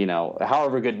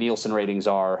 however good Nielsen ratings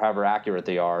are, however accurate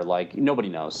they are, like, nobody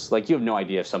knows. Like, you have no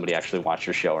idea if somebody actually watched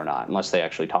your show or not, unless they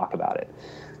actually talk about it.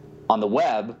 On the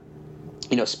web,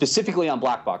 specifically on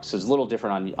Black Box, it's a little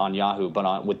different on Yahoo,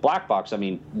 but with Black Box, I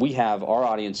mean, we have our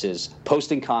audiences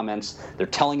posting comments. They're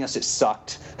telling us it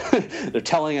sucked. They're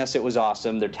telling us it was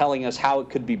awesome. They're telling us how it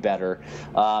could be better.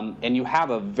 And you have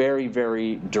a very,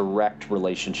 very direct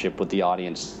relationship with the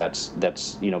audience that's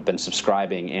been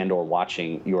subscribing and or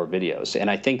watching your videos. And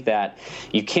I think that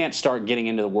you can't start getting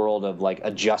into the world of like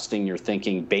adjusting your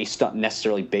thinking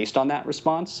necessarily based on that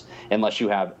response unless you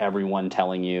have everyone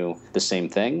telling you the same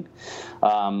thing.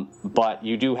 But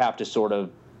you do have to sort of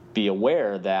be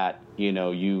aware that,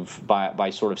 you've by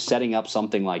sort of setting up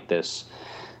something like this,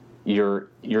 you're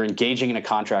engaging in a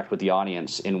contract with the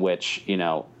audience in which,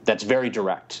 that's very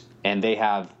direct, and they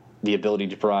have the ability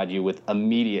to provide you with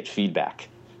immediate feedback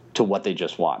to what they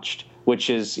just watched, which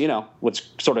is, what's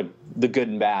sort of the good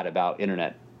and bad about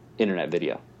internet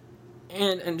video.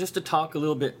 And just to talk a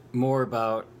little bit more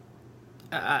about,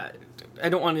 I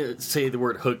don't want to say the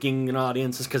word hooking an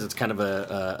audience because it's kind of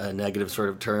a negative sort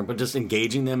of term, but just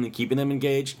engaging them and keeping them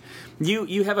engaged.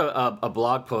 You have a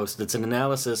blog post that's an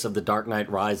analysis of The Dark Knight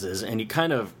Rises, and you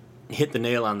kind of hit the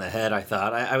nail on the head, I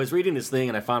thought. I was reading this thing,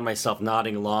 and I found myself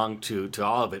nodding along to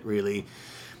all of it, really.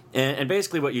 And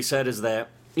basically what you said is that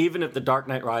even if The Dark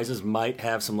Knight Rises might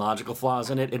have some logical flaws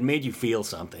in it, it made you feel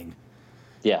something.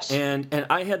 Yes. And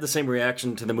I had the same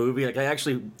reaction to the movie. Like, I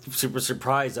actually super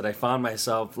surprised that I found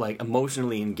myself like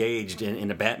emotionally engaged in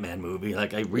a Batman movie.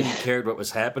 Like, I really cared what was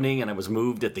happening, and I was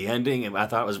moved at the ending, and I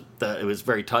thought it was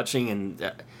very touching,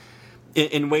 and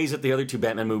in ways that the other two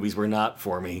Batman movies were not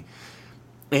for me.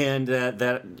 And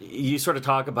that you sort of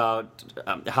talk about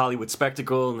Hollywood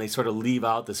spectacle, and they sort of leave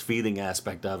out this feeling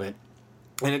aspect of it.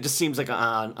 And it just seems like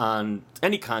on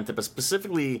any content, but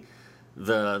specifically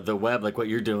the web, like what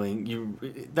you're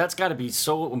doing, that's got to be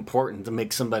so important to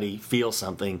make somebody feel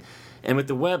something. And with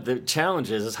the web, the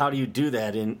challenge is how do you do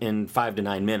that in 5 to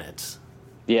 9 minutes?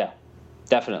 Yeah,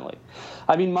 definitely.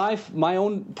 I mean, my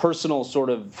own personal sort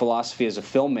of philosophy as a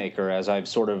filmmaker, as I've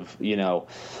sort of,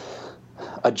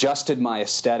 adjusted my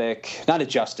aesthetic, not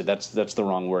adjusted, that's the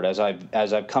wrong word, as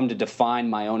I've come to define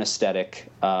my own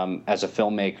aesthetic as a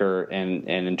filmmaker and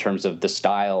in terms of the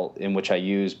style in which I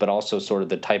use, but also sort of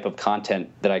the type of content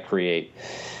that I create.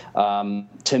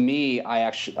 To me,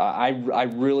 I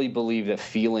really believe that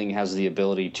feeling has the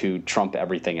ability to trump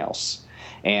everything else.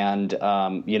 And,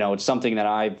 it's something that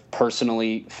I've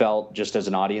personally felt just as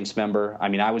an audience member. I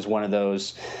mean, I was one of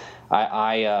those.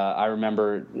 I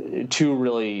remember two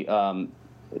really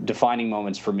defining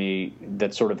moments for me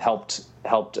that sort of helped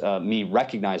me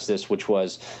recognize this, which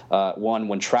was one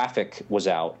when Traffic was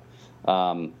out.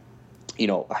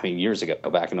 Years ago,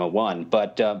 back in 2001.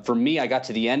 But for me, I got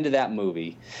to the end of that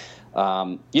movie,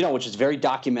 which is very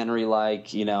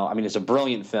documentary-like. It's a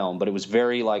brilliant film, but it was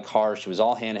very harsh. It was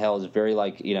all handheld. It was very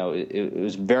it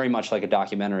was very much like a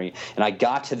documentary. And I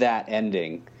got to that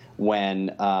ending when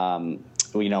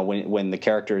the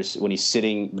characters, when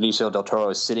Benicio del Toro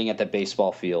is sitting at that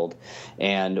baseball field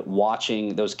and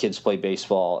watching those kids play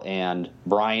baseball, and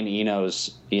Brian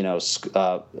Eno's,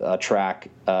 track,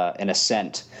 An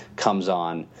Ascent comes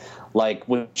on,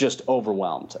 was just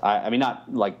overwhelmed. I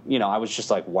was just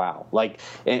like, wow.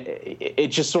 It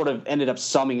just sort of ended up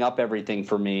summing up everything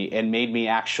for me and made me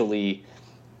actually,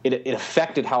 it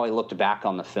affected how I looked back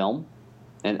on the film.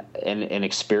 And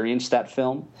experienced that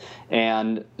film,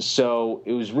 and so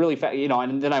it was really,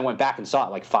 and then I went back and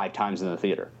saw it 5 times in the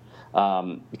theater,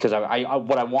 because I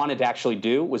what I wanted to actually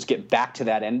do was get back to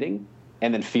that ending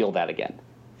and then feel that again.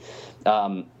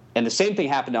 And the same thing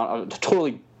happened on a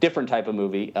totally different type of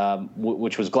movie,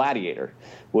 which was Gladiator,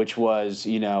 which was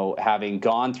having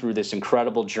gone through this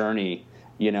incredible journey,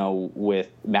 with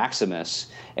Maximus,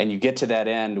 and you get to that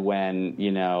end when,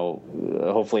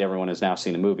 hopefully everyone has now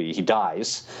seen the movie, he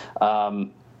dies,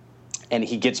 and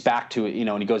he gets back to it,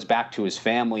 and he goes back to his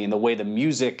family, and the way the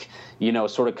music,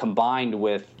 sort of combined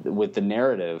with the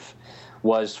narrative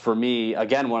was, for me,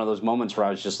 again, one of those moments where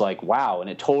I was just like, wow, and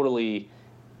it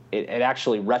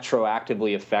actually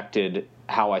retroactively affected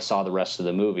how I saw the rest of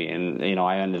the movie. And,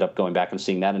 I ended up going back and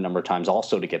seeing that a number of times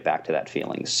also to get back to that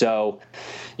feeling. So,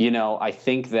 I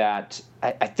think that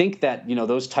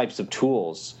those types of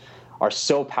tools are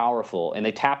so powerful, and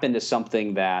they tap into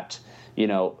something that,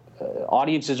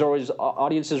 audiences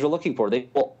are looking for. They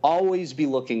will always be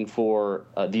looking for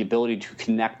the ability to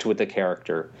connect with the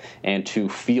character and to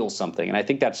feel something. And I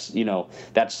think that's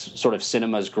sort of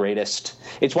cinema's greatest.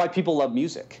 It's why people love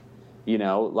music. There's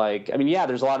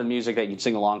a lot of music that you can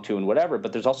sing along to and whatever,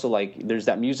 but there's also there's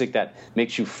that music that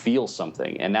makes you feel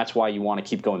something, and that's why you want to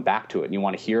keep going back to it and you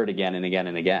want to hear it again and again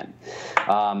and again.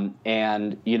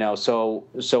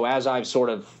 So as I've sort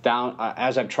of found,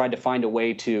 as I've tried to find a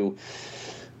way to,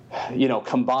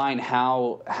 combine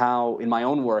how in my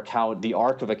own work, how the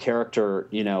arc of a character,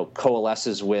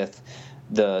 coalesces with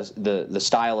the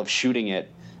style of shooting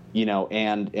it,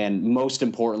 and most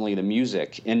importantly the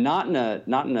music, and not in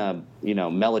a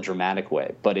melodramatic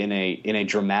way, but in a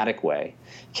dramatic way,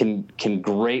 can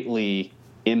greatly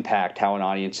impact how an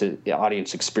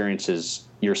audience experiences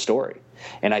your story.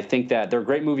 And I think that there are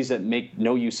great movies that make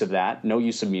no use of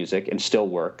music, and still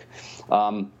work.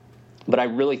 But I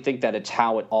really think that it's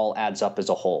how it all adds up as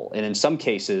a whole. And in some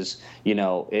cases,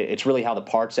 it's really how the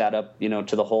parts add up,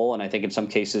 to the whole. And I think in some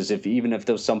cases, even if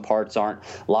those some parts aren't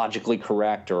logically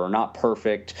correct or are not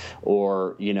perfect,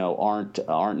 or, aren't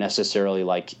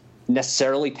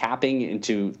necessarily tapping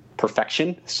into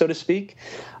perfection, so to speak,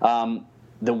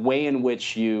 the way in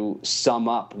which you sum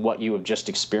up what you have just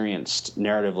experienced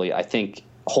narratively, I think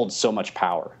holds so much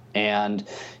power. And,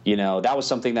 that was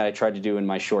something that I tried to do in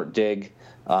my short Dig,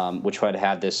 which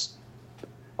had this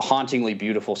hauntingly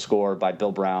beautiful score by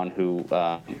Bill Brown, who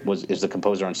is the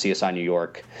composer on CSI New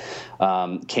York.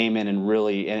 Came in and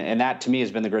really, and that to me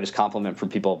has been the greatest compliment from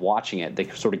people watching it. They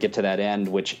sort of get to that end,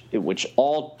 which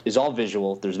all is all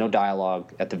visual. There's no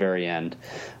dialogue at the very end,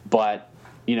 but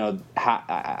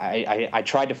I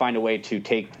tried to find a way to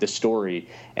take the story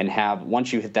and have,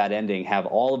 once you hit that ending, have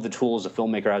all of the tools a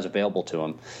filmmaker has available to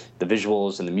him, the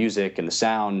visuals and the music and the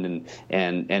sound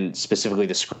and specifically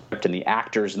the script and the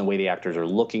actors and the way the actors are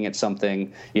looking at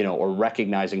something, or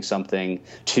recognizing something,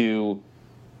 to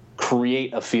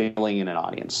create a feeling in an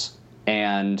audience.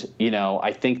 And,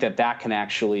 I think that can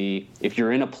actually, if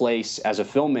you're in a place as a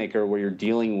filmmaker where you're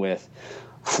dealing with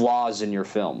flaws in your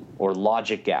film or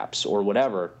logic gaps or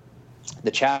whatever,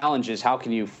 the challenge is how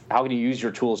can you use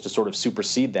your tools to sort of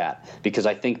supersede that? Because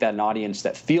I think that an audience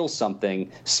that feels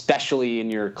something, especially in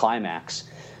your climax,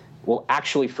 will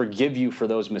actually forgive you for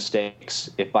those mistakes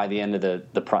if by the end of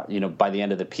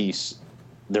the piece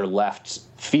they're left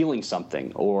feeling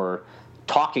something or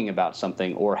talking about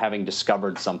something or having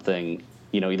discovered something,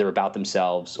 either about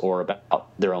themselves or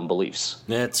about their own beliefs.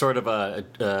 Yeah, it's sort of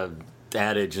a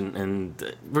adage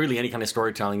and really any kind of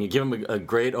storytelling. You give them a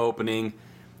great opening,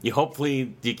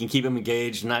 hopefully you can keep them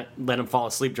engaged, not let them fall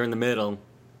asleep during the middle,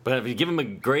 but if you give them a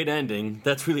great ending,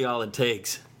 that's really all it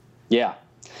takes. Yeah.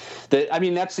 That's,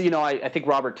 I think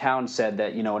Robert Towne said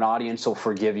that, an audience will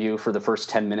forgive you for the first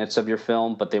 10 minutes of your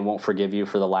film, but they won't forgive you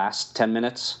for the last 10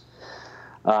 minutes,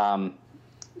 which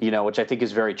I think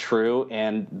is very true.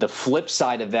 And the flip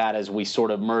side of that, as we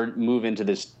sort of move into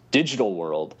this digital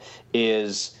world,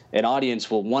 is an audience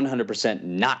will 100%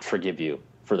 not forgive you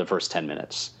for the first 10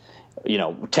 minutes.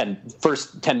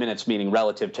 First 10 minutes meaning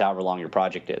relative to however long your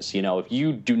project is. If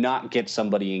you do not get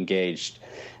somebody engaged,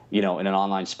 in an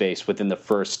online space within the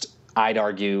first, I'd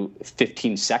argue,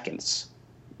 15 seconds,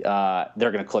 they're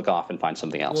going to click off and find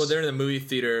something else. Well, they're in the movie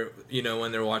theater,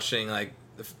 when they're watching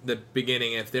the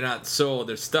beginning. If they're not sold,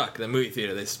 they're stuck in the movie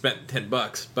theater. They spent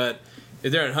 $10, but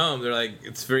if they're at home, they're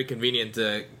it's very convenient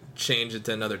to change it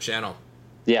to another channel.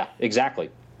 Yeah, exactly.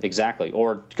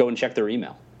 Or go and check their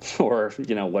email or,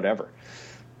 whatever.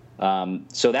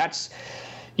 So that's,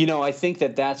 I think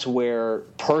that's where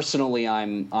personally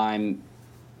I'm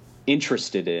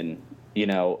interested in,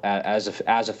 as a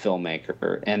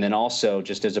filmmaker, and then also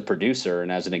just as a producer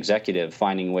and as an executive,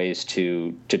 finding ways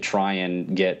to try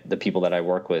and get the people that I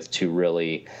work with to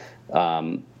really,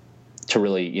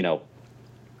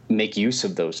 make use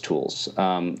of those tools.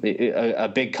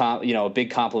 A big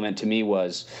compliment to me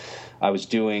was I was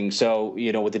doing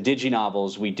with the Digi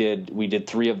novels, we did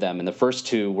 3 of them, and the first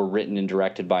 2 were written and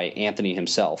directed by Anthony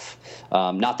himself,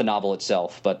 not the novel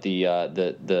itself, but the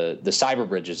cyber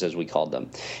bridges, as we called them.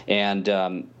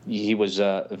 And he was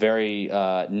very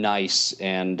nice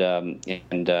and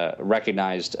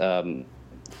recognized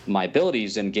my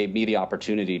abilities and gave me the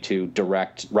opportunity to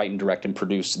write and direct and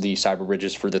produce the cyber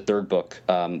bridges for the 3rd book,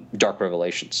 Dark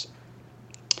Revelations.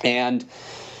 And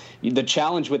the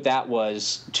challenge with that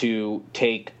was to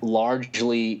take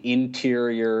largely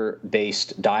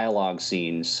interior-based dialogue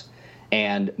scenes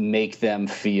and make them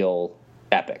feel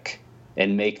epic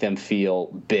and make them feel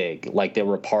big, like they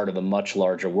were a part of a much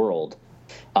larger world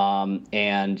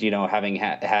And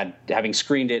having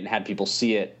screened it and had people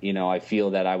see it, I feel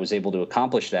that I was able to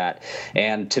accomplish that.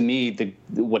 And to me,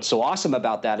 what's so awesome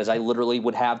about that is I literally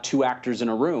would have two actors in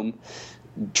a room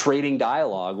trading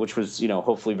dialogue, which was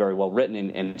hopefully very well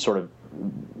written and sort of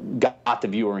got the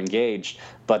viewer engaged.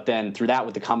 But then through that,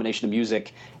 with the combination of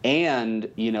music and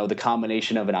the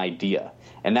combination of an idea.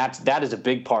 And that is a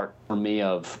big part for me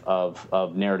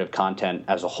of narrative content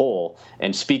as a whole,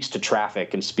 and speaks to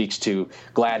Traffic and speaks to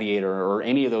Gladiator or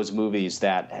any of those movies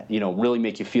that really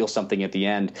make you feel something at the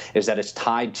end, is that it's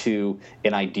tied to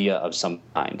an idea of some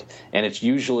kind. And it's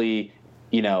usually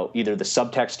either the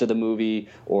subtext of the movie,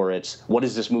 or it's, what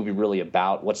is this movie really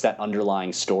about? What's that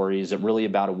underlying story? Is it really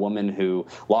about a woman who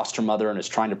lost her mother and is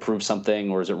trying to prove something?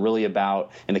 Or is it really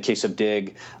about, in the case of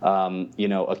Dig,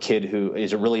 a kid who,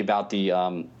 is it really about the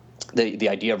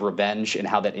idea of revenge and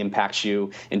how that impacts you?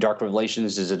 In Dark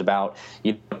Revelations, is it about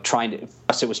trying to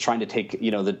take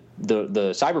the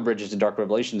cyber bridges in Dark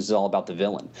Revelations is all about the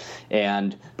villain,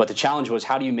 but the challenge was,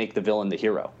 how do you make the villain the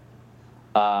hero?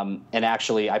 And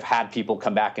actually, I've had people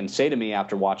come back and say to me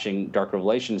after watching Dark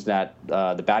Revelations that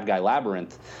the bad guy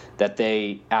Labyrinth, that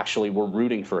they actually were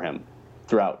rooting for him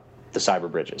throughout the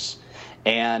cyber bridges.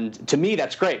 And to me,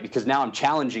 that's great, because now I'm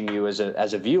challenging you as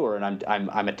a viewer, and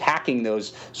I'm attacking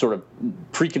those sort of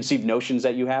preconceived notions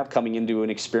that you have coming into an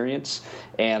experience,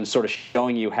 and sort of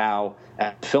showing you how,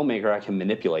 as a filmmaker, I can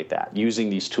manipulate that using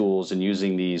these tools and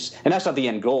using these. And that's not the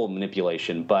end goal of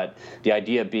manipulation, but the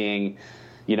idea being,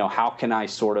 how can I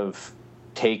sort of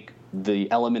take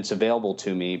the elements available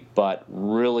to me, but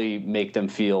really make them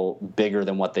feel bigger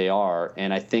than what they are?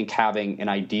 And I think having an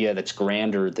idea that's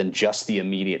grander than just the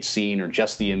immediate scene or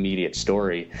just the immediate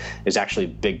story is actually a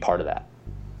big part of that.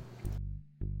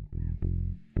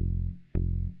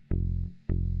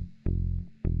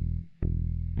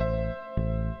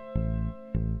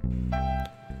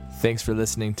 Thanks for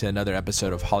listening to another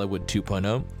episode of Hollywood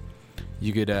 2.0.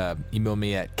 You could email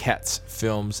me at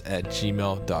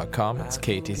katzfilms@gmail.com. That's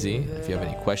KTZ. If you have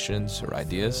any questions or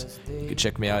ideas, you can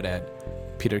check me out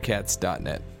at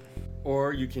peterkatz.net.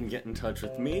 Or you can get in touch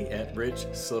with me at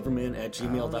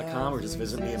richsilverman@gmail.com, or just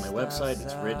visit me at my website.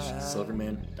 It's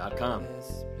richsilverman.com.